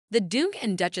The Duke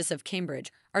and Duchess of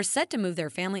Cambridge are set to move their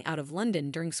family out of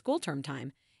London during school term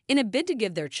time in a bid to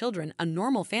give their children a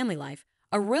normal family life,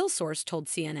 a royal source told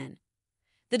CNN.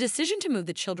 The decision to move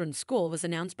the children's school was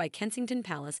announced by Kensington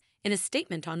Palace in a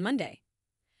statement on Monday.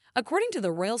 According to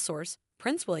the royal source,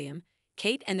 Prince William,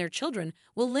 Kate, and their children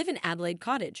will live in Adelaide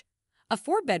Cottage, a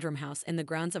four-bedroom house in the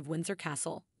grounds of Windsor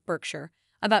Castle, Berkshire,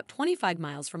 about 25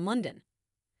 miles from London.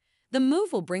 The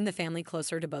move will bring the family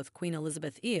closer to both Queen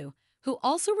Elizabeth II, who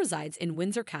also resides in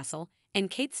Windsor Castle,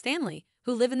 and Kate Stanley,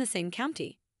 who live in the same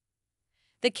county.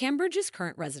 The Cambridge's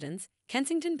current residence,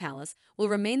 Kensington Palace, will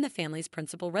remain the family's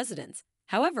principal residence,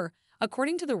 however,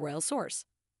 according to the royal source.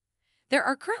 There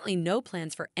are currently no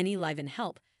plans for any live-in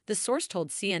help, the source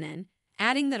told CNN,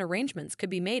 adding that arrangements could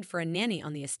be made for a nanny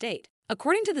on the estate.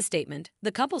 According to the statement,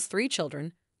 the couple's three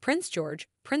children, Prince George,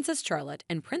 Princess Charlotte,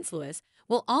 and Prince Louis,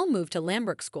 will all move to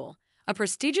Lambrook School, a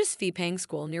prestigious fee-paying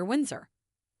school near Windsor.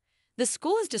 The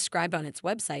school is described on its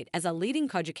website as a leading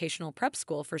coeducational prep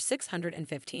school for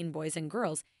 615 boys and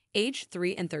girls aged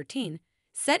 3 and 13,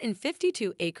 set in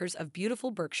 52 acres of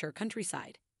beautiful Berkshire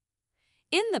countryside.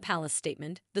 In the palace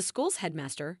statement, the school's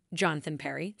headmaster, Jonathan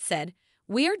Perry, said,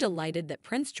 "We are delighted that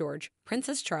Prince George,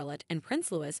 Princess Charlotte, and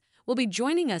Prince Louis will be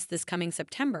joining us this coming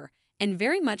September and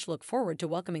very much look forward to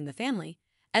welcoming the family,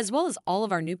 as well as all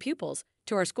of our new pupils,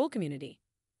 to our school community."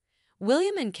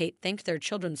 William and Kate thanked their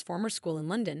children's former school in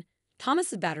London,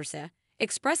 Thomas Battersea,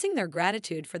 expressing their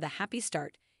gratitude for the happy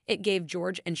start it gave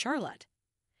George and Charlotte.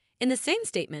 In the same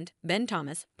statement, Ben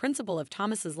Thomas, principal of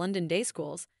Thomas's London Day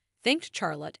Schools, thanked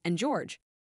Charlotte and George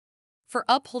for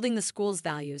upholding the school's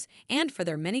values and for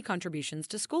their many contributions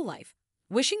to school life,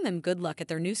 wishing them good luck at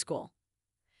their new school.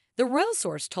 The royal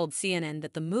source told CNN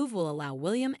that the move will allow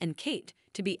William and Kate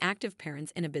to be active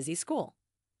parents in a busy school.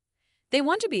 They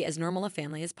want to be as normal a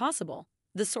family as possible,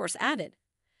 the source added.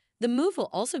 The move will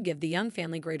also give the young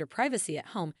family greater privacy at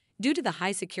home due to the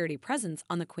high security presence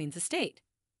on the Queen's estate.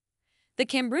 The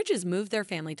Cambridges moved their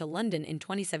family to London in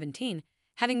 2017,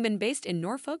 having been based in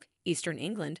Norfolk, Eastern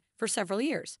England, for several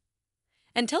years.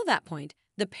 Until that point,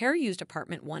 the pair used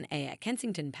apartment 1A at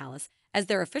Kensington Palace as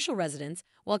their official residence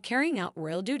while carrying out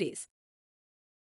royal duties.